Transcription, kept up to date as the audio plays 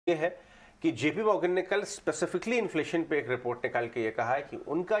ये है कि जेपी मॉर्गन ने कल स्पेसिफिकली इन्फ्लेशन पे एक रिपोर्ट निकाल के ये कहा है कि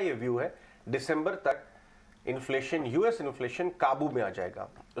उनका ये व्यू है दिसंबर तक इन्फ्लेशन, यूएस इन्फ्लेशन काबू में आ जाएगा।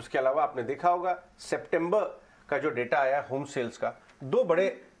 उसके अलावा आपने देखा होगा सितंबर का जो डेटा आया होम सेल्स का, दो बड़े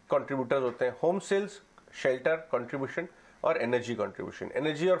कंट्रीब्यूटर्स होते हैं, होम सेल्स, शेल्टर कंट्रीब्यूशन और एनर्जी कंट्रीब्यूशन।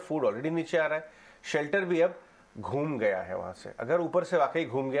 एनर्जी और फूड ऑलरेडी नीचे आ रहा है, शेल्टर भी अब घूम गया है वहां से। अगर ऊपर से वाकई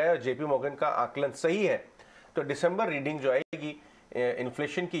घूम गया है और जेपी मॉर्गन का आकलन सही है तो दिसंबर रीडिंग जो आएगी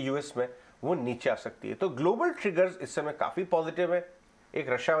इन्फ्लेशन की यूएस में वो नीचे आ सकती है। तो ग्लोबल ट्रिगर्स इस समय काफी पॉजिटिव है। एक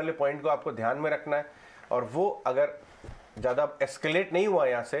रशिया वाले पॉइंट को आपको ध्यान में रखना है, और वो अगर ज्यादा एस्केलेट नहीं हुआ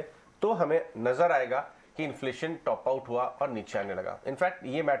यहां से तो हमें नजर आएगा कि इन्फ्लेशन टॉप आउट हुआ और नीचे आने लगा। इनफैक्ट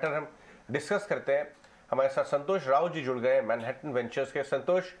ये मैटर हम डिस्कस करते हैं। हमारे साथ संतोष राव जी जुड़ गए मैनहट्टन वेंचर्स के।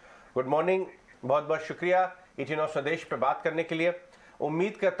 संतोष, गुड मॉर्निंग, बहुत बहुत शुक्रिया ET नाउ स्वदेश पे बात करने के लिए।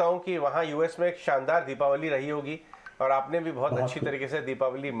 उम्मीद करता हूं कि वहां यूएस में एक शानदार दीपावली रही होगी और आपने भी बहुत अच्छी तरीके से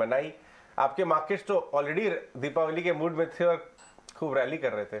दीपावली मनाई। आपके मार्केट्स तो ऑलरेडी दीपावली के मूड में थे और खूब रैली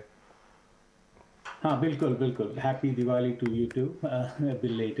कर रहे थे। हाँ बिल्कुल बिल्कुल, happy Diwali to you to,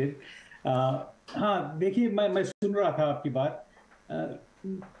 belated. हाँ देखिए, मैं सुन रहा था आपकी बात।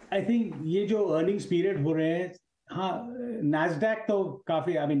 आई थिंक ये जो अर्निंग्स पीरियड हो रहे हैं, हाँ नैस्डैक तो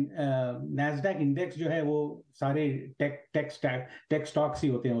काफी, आई मीन नैस्डैक इंडेक्स जो है वो सारे टेक स्टॉक्स ही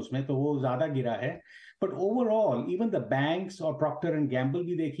होते हैं उसमें, तो वो ज्यादा गिरा है। But overall even the banks और प्रॉक्टर एंड गैम्बल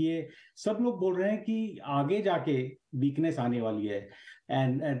भी देखिए, सब लोग बोल रहे हैं कि आगे जाके वीकनेस आने वाली है।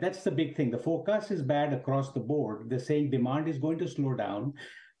 And that's the big thing. The forecast is bad across the board. They're saying demand is going to slow down.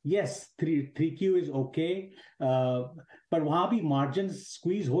 Yes, 3Q is okay. पर वहां भी margins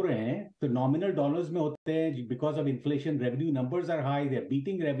squeeze हो रहे हैं, तो nominal dollars में होते हैं because of inflation. Revenue numbers are high. They're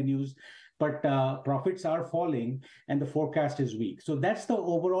beating revenues, but profits are falling, and the forecast is weak. So that's the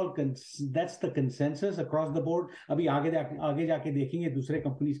overall that's the consensus across the board. अभी आगे जाके देखेंगे दूसरे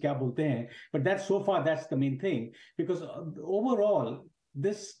companies क्या बोलते हैं, but that's so far that's the main thing, because overall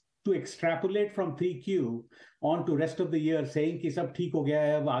this to extrapolate from 3Q on to rest of the year saying कि सब ठीक हो गया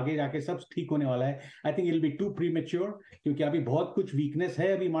है, अब आगे जाके सब ठीक होने वाला है, I think it'll be too premature, क्योंकि अभी बहुत कुछ वीकनेस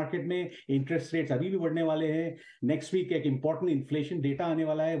है अभी मार्केट में। इंटरेस्ट रेट्स अभी भी बढ़ने वाले हैं। नेक्स्ट वीक एक इंपॉर्टेंट इन्फ्लेशन डेटा आने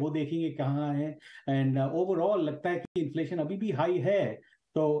वाला है, वो देखेंगे कहाँ है। एंड ओवरऑल लगता है कि इन्फ्लेशन अभी भी हाई है।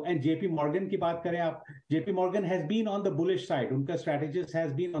 तो एंड जेपी मॉर्गन की बात करें आप, JP Morgan has been on the bullish side, उनका strategist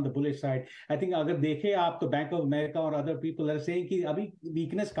has been on the bullish side. I think अगर देखें आप तो बैंक ऑफ अमेरिका और अदर पीपल आर सेइंग कि अभी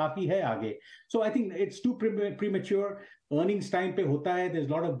वीकनेस काफी है आगे। सो I think it's to premature. Earnings time पे होता है, there is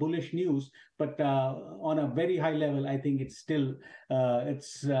lot of bullish news, but on a very high level I think it's still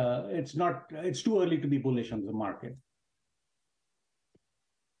it's too early to be bullish on the market.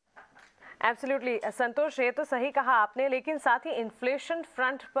 Absolutely संतोष, ये तो सही कहा आपने, लेकिन साथ ही इन्फ्लेशन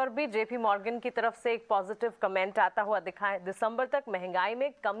फ्रंट पर भी जेपी मॉर्गन की तरफ से एक पॉजिटिव कमेंट आता हुआ दिखा है। दिसंबर तक महंगाई में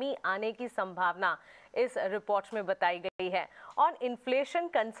कमी आने की संभावना इस रिपोर्ट में बताई गई है। और इन्फ्लेशन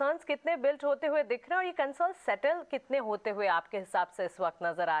कंसर्न्स कितने बिल्ट होते हुए दिख रहे हैं और ये कंसर्न सेटल कितने होते हुए आपके हिसाब से इस वक्त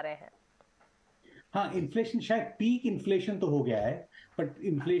नजर आ रहे हैं? हाँ, इन्फ्लेशन शायद पीक इन्फ्लेशन तो हो गया है, बट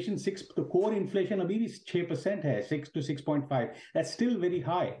इन्फ्लेशन 6, तो कोर इन्फ्लेशन अभी भी 6% है, 6 to 6.5, that's still very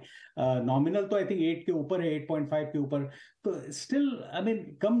high. Nominal तो आई थिंक 8 के ऊपर है, 8.5 के ऊपर, तो स्टिल आई मीन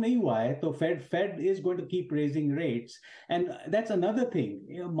कम नहीं हुआ है। तो fed is going to keep raising rates, and that's another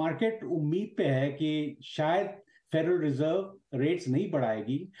thing. Market उम्मीद पे है कि शायद फेडरल रिजर्व रेट्स नहीं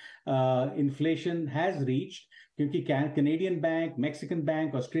बढ़ाएगी। इन्फ्लेशन हैज रीच्ड, क्योंकि Canadian bank, Mexican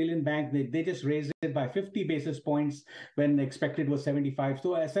bank, Australian bank, they just raised it by 50 basis points when expected was 75.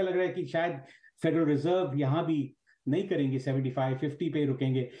 तो ऐसा लग रहा है कि शायद फेडरल रिजर्व यहाँ भी नहीं करेंगे, 75, 50 पे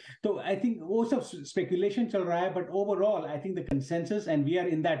रुकेंगे। तो आई थिंक वो सब स्पेकुलेशन चल रहा है, but overall I think the consensus, and we are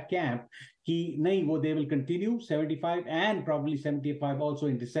in that camp, कि नहीं, वो they will continue 75 and probably 75 also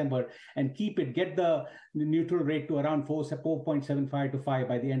in December, and keep it, get the neutral rate to around 4.75 to 5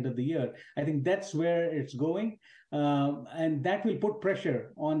 by the end of the year. I think that's where it's going, and that will put pressure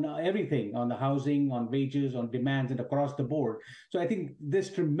on everything, on the housing, on wages, on demands, and across the board. So I think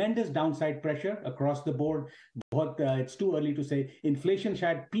there's tremendous downside pressure across the board. बहुत it's too early to say. Inflation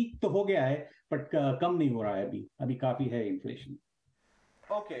शायद peak तो हो गया है, but कम नहीं हो रहा है अभी काफी है inflation.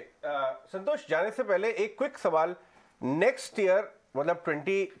 ओके, संतोष, जाने से पहले एक क्विक सवाल। नेक्स्ट ईयर मतलब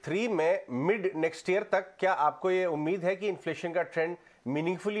 23 में मिड नेक्स्ट ईयर तक क्या आपको ये उम्मीद है कि इन्फ्लेशन का ट्रेंड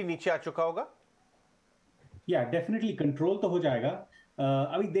मीनिंगफुली नीचे आ चुका होगा? या डेफिनेटली कंट्रोल तो हो जाएगा।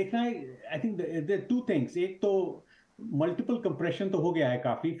 अभी देखना है, I think there two things. एक तो मल्टीपल कंप्रेशन तो हो गया है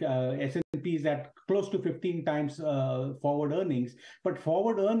काफी. S&P is at close to 15 times forward earnings, but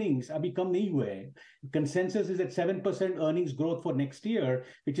forward earnings अभी कम नहीं हुए हैं. Consensus is at 7% earnings growth for next year,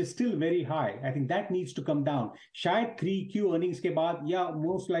 which is still very high. I think that needs to come down. शायद 3Q earnings के बाद या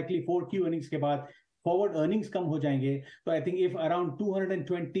most likely 4Q earnings के बाद फॉरवर्ड अर्निंग्स कम हो जाएंगे. तो I think if around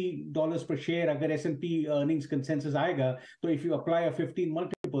 $220 per share अगर S&P अर्निंग्स कंसेंसस आएगा, तो if you apply a 15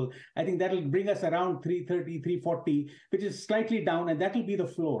 multiple, I think that will bring us around 330, 340, which is slightly down, and that will be the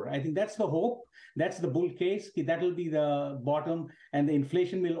floor. I think that's the hope. That's the bull case. That will be the bottom, and the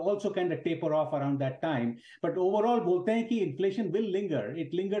inflation will also kind of taper off around that time. But overall, बोलते हैं कि inflation will linger.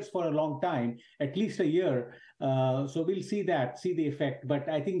 It lingers for a long time, at least a year. So we'll see the effect. But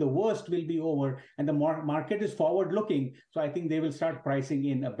I think the worst will be over, and the market is forward-looking. So I think they will start pricing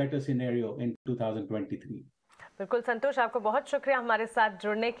in a better scenario in 2023. बिल्कुल संतोष, आपको बहुत शुक्रिया हमारे साथ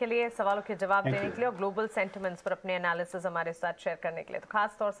जुड़ने के लिए, सवालों के जवाब देने के लिए और ग्लोबल सेंटिमेंट्स पर अपने एनालिसिस हमारे साथ शेयर करने के लिए. तो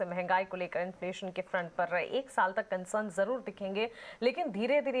खास तौर से महंगाई को लेकर इन्फ्लेशन के फ्रंट पर एक साल तक कंसर्न जरूर दिखेंगे, लेकिन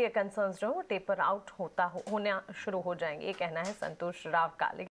धीरे धीरे ये कंसर्न्स जो है वो टेपर आउट होना शुरू हो जाएंगे, ये कहना है संतोष राव का.